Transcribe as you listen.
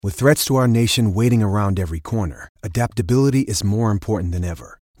With threats to our nation waiting around every corner, adaptability is more important than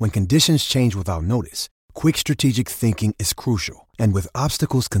ever. When conditions change without notice, quick strategic thinking is crucial. And with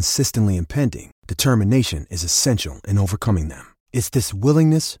obstacles consistently impending, determination is essential in overcoming them. It's this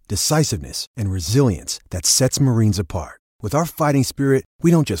willingness, decisiveness, and resilience that sets Marines apart. With our fighting spirit, we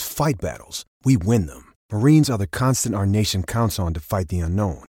don't just fight battles, we win them. Marines are the constant our nation counts on to fight the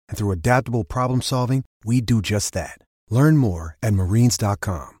unknown. And through adaptable problem solving, we do just that. Learn more at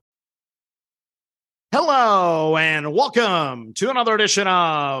marines.com. Hello and welcome to another edition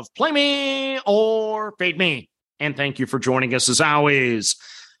of Play Me or Fade Me. And thank you for joining us as always.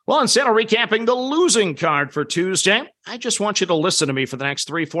 Well, instead of recapping the losing card for Tuesday, I just want you to listen to me for the next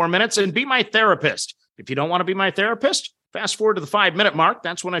 3-4 minutes and be my therapist. If you don't want to be my therapist, fast forward to the 5-minute mark.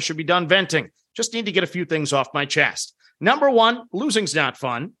 That's when I should be done venting. Just need to get a few things off my chest. Number one, losing's not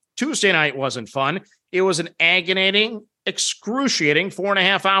fun. Tuesday night wasn't fun. It was an aggravating, excruciating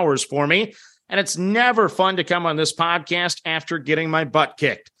 4.5 hours for me. And it's never fun to come on this podcast after getting my butt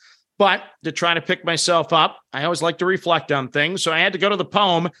kicked. But to try to pick myself up, I always like to reflect on things. So I had to go to the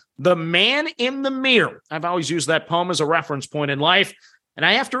poem, The Man in the Mirror. I've always used that poem as a reference point in life. And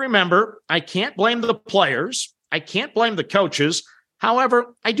I have to remember, I can't blame the players. I can't blame the coaches.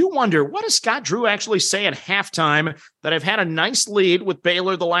 However, I do wonder, what does Scott Drew actually say at halftime that I've had a nice lead with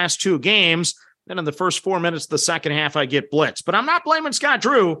Baylor the last 2 games? Then in the first 4 minutes of the second half, I get blitzed. But I'm not blaming Scott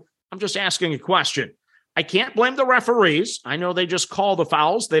Drew. I'm just asking a question. I can't blame the referees. I know they just call the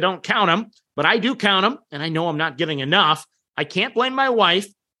fouls. They don't count them, but I do count them, and I know I'm not getting enough. I can't blame my wife.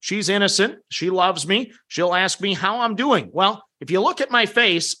 She's innocent. She loves me. She'll ask me how I'm doing. Well, if you look at my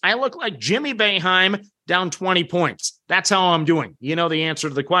face, I look like Jimmy Boeheim down 20 points. That's how I'm doing. You know the answer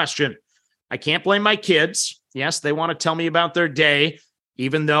to the question. I can't blame my kids. Yes, they want to tell me about their day,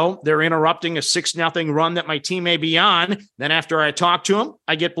 even though they're interrupting a 6-0 run that my team may be on. Then after I talk to them,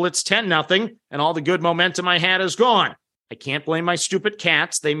 I get blitzed 10-0, and all the good momentum I had is gone. I can't blame my stupid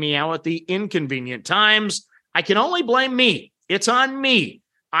cats. They meow at the inconvenient times. I can only blame me. It's on me.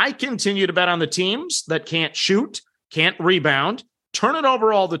 I continue to bet on the teams that can't shoot, can't rebound, turn it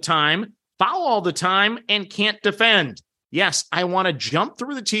over all the time, foul all the time, and can't defend. Yes, I want to jump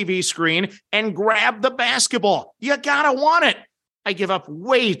through the TV screen and grab the basketball. You gotta want it. I give up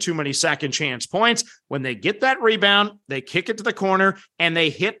way too many second chance points. When they get that rebound, they kick it to the corner, and they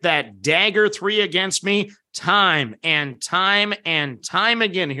hit that dagger 3 against me time and time and time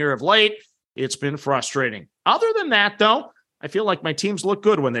again here of late. It's been frustrating. Other than that, though, I feel like my teams look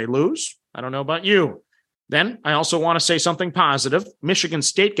good when they lose. I don't know about you. Then I also want to say something positive. Michigan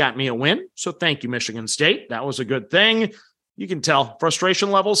State got me a win, so thank you, Michigan State. That was a good thing. You can tell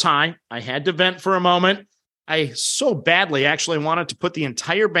frustration level's high. I had to vent for a moment. I so badly actually wanted to put the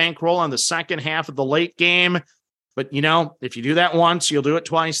entire bankroll on the second half of the late game. But, you know, if you do that once, you'll do it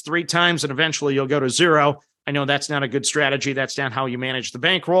twice, 3 times, and eventually you'll go to 0. I know that's not a good strategy. That's not how you manage the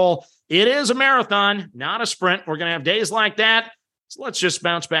bankroll. It is a marathon, not a sprint. We're going to have days like that. So let's just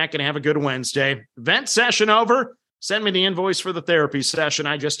bounce back and have a good Wednesday. Vent session over. Send me the invoice for the therapy session.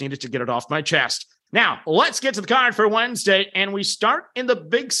 I just needed to get it off my chest. Now, let's get to the card for Wednesday, and we start in the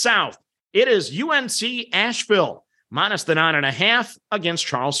Big South. It is UNC Asheville, minus the 9.5 against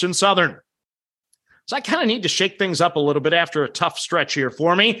Charleston Southern. So I kind of need to shake things up a little bit after a tough stretch here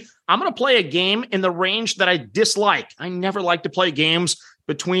for me. I'm going to play a game in the range that I dislike. I never like to play games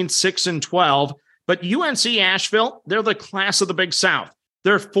between 6 and 12, but UNC Asheville, they're the class of the Big South.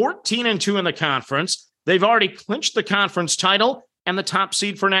 They're 14-2 in the conference. They've already clinched the conference title and the top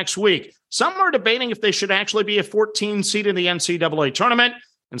seed for next week. Some are debating if they should actually be a 14 seed in the NCAA tournament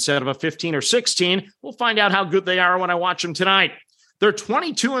instead of a 15 or 16. We'll find out how good they are when I watch them tonight. They're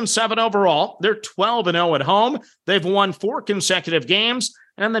 22-7 overall. They're 12-0 at home. They've won 4 consecutive games.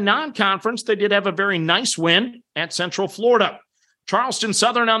 And in the non-conference, they did have a very nice win at Central Florida. Charleston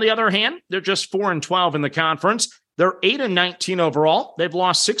Southern, on the other hand, they're just 4-12 in the conference. They're 8-19 overall. They've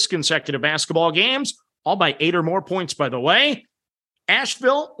lost 6 consecutive basketball games, all by 8 or more points, by the way.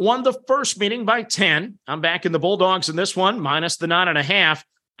 Asheville won the first meeting by 10. I'm backing the Bulldogs in this one, minus the 9.5.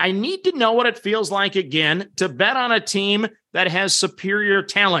 I need to know what it feels like again to bet on a team that has superior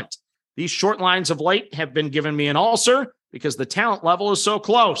talent. These short lines of late have been giving me an ulcer because the talent level is so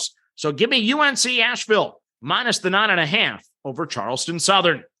close. So give me UNC Asheville, minus the 9.5 over Charleston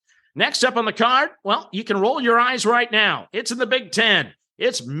Southern. Next up on the card, well, you can roll your eyes right now. It's in the Big Ten.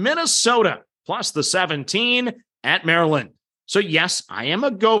 It's Minnesota, plus the 17 at Maryland. So yes, I am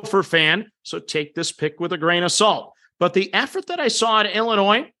a Gopher fan, so take this pick with a grain of salt. But the effort that I saw at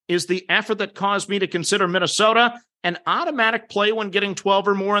Illinois is the effort that caused me to consider Minnesota an automatic play when getting 12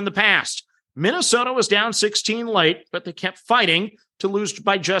 or more in the past. Minnesota was down 16 late, but they kept fighting to lose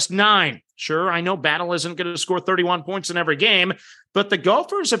by just 9. Sure, I know Battle isn't going to score 31 points in every game, but the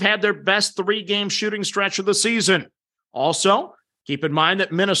Gophers have had their best 3-game shooting stretch of the season. Also, keep in mind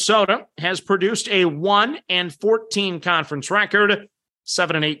that Minnesota has produced a 1-14 conference record,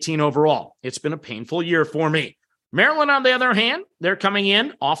 7-18 overall. It's been a painful year for me. Maryland, on the other hand, they're coming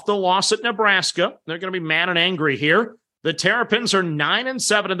in off the loss at Nebraska. They're going to be mad and angry here. The Terrapins are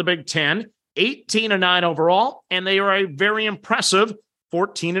 9-7 in the Big Ten, 18-9 overall, and they are a very impressive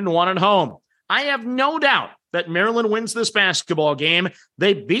 14-1 at home. I have no doubt that Maryland wins this basketball game.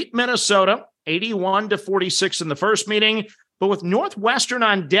 They beat Minnesota 81-46 in the first meeting, but with Northwestern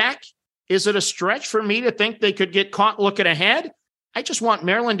on deck, is it a stretch for me to think they could get caught looking ahead? I just want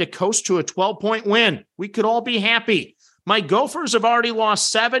Maryland to coast to a 12-point win. We could all be happy. My Gophers have already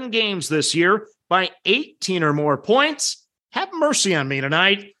lost 7 games this year by 18 or more points. Have mercy on me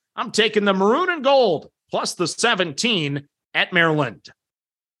tonight. I'm taking the maroon and gold plus the 17 at Maryland.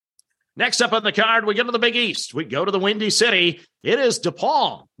 Next up on the card, we go to the Big East. We go to the Windy City. It is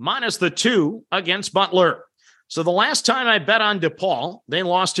DePaul minus the 2 against Butler. So the last time I bet on DePaul, they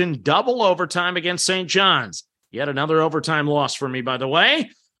lost in double overtime against St. John's. Yet another overtime loss for me, by the way.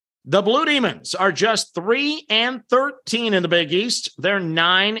 The Blue Demons are just 3-13 in the Big East. They're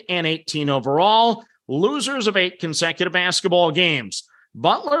 9-18 overall, losers of 8 consecutive basketball games.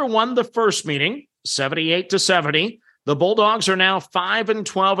 Butler won the first meeting, 78-70. The Bulldogs are now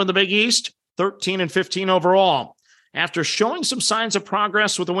 5-12 in the Big East, 13-15 overall. After showing some signs of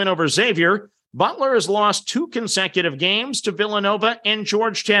progress with the win over Xavier, Butler has lost 2 consecutive games to Villanova and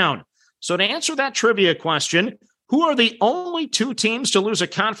Georgetown. So to answer that trivia question, who are the only 2 teams to lose a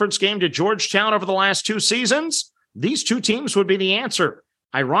conference game to Georgetown over the last 2 seasons? These 2 teams would be the answer.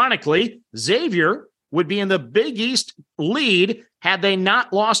 Ironically, Xavier would be in the Big East lead had they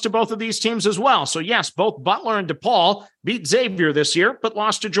not lost to both of these teams as well. So yes, both Butler and DePaul beat Xavier this year, but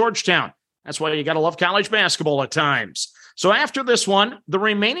lost to Georgetown. That's why you got to love college basketball at times. So after this one, the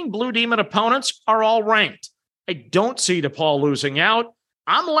remaining Blue Demon opponents are all ranked. I don't see DePaul losing out.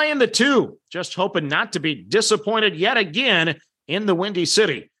 I'm laying the 2, just hoping not to be disappointed yet again in the Windy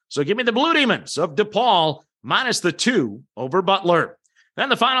City. So give me the Blue Demons of DePaul minus the 2 over Butler. Then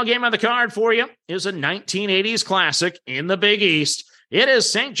the final game on the card for you is a 1980s classic in the Big East. It is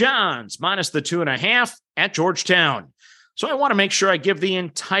St. John's minus the 2.5 at Georgetown. So I want to make sure I give the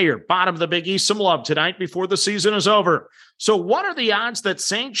entire bottom of the Big East some love tonight before the season is over. So what are the odds that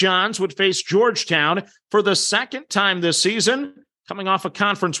St. John's would face Georgetown for the second time this season, coming off a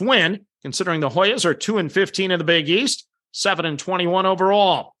conference win, considering the Hoyas are 2-15 in the Big East, 7-21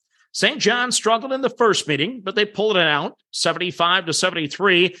 overall? St. John's struggled in the first meeting, but they pulled it out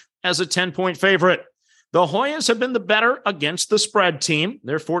 75-73 as a 10-point favorite. The Hoyas have been the better against the spread team.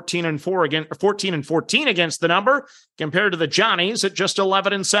 They're 14-14 against the number compared to the Johnnies at just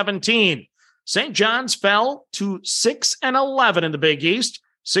 11-17. St. John's fell to 6-11 in the Big East,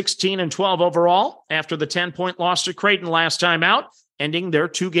 16-12 overall after the 10-point loss to Creighton last time out, ending their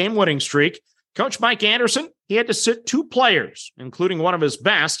 2-game winning streak. Coach Mike Anderson, he had to sit 2 players, including one of his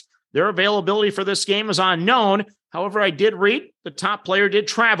best. Their availability for this game is unknown. However, I did read the top player did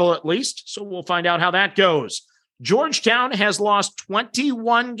travel at least, so we'll find out how that goes. Georgetown has lost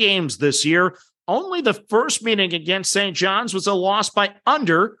 21 games this year. Only the first meeting against St. John's was a loss by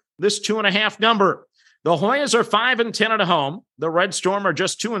under this 2.5 number. The Hoyas are 5-10 at home. The Red Storm are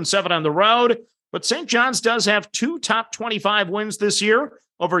just 2-7 on the road, but St. John's does have 2 top 25 wins this year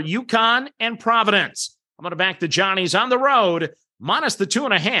over UConn and Providence. I'm going to back the Johnnies on the road, minus the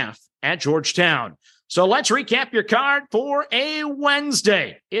 2.5 at Georgetown. So let's recap your card for a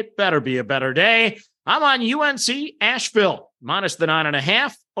Wednesday. It better be a better day. I'm on UNC Asheville, minus the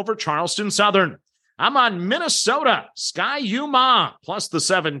 9.5 over Charleston Southern. I'm on Minnesota, Sky U-Ma, plus the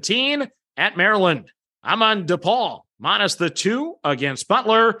 17 at Maryland. I'm on DePaul, minus the 2 against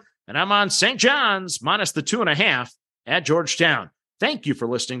Butler. And I'm on St. John's, minus the 2.5 at Georgetown. Thank you for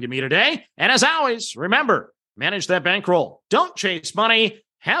listening to me today. And as always, remember, manage that bankroll. Don't chase money.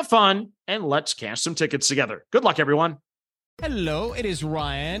 Have fun, and let's cash some tickets together. Good luck, everyone. Hello, it is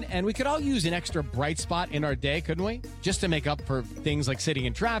Ryan, and we could all use an extra bright spot in our day, couldn't we? Just to make up for things like sitting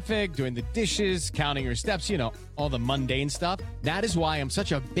in traffic, doing the dishes, counting your steps, all the mundane stuff. That is why I'm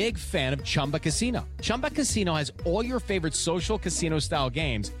such a big fan of Chumba Casino. Chumba Casino has all your favorite social casino-style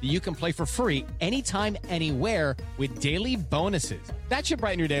games that you can play for free anytime, anywhere with daily bonuses. That should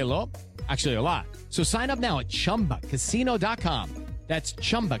brighten your day a little. Actually, a lot. So sign up now at ChumbaCasino.com. That's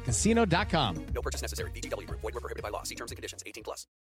ChumbaCasino.com. No purchase necessary. VGW Group. Void where prohibited by law. See terms and conditions. 18+.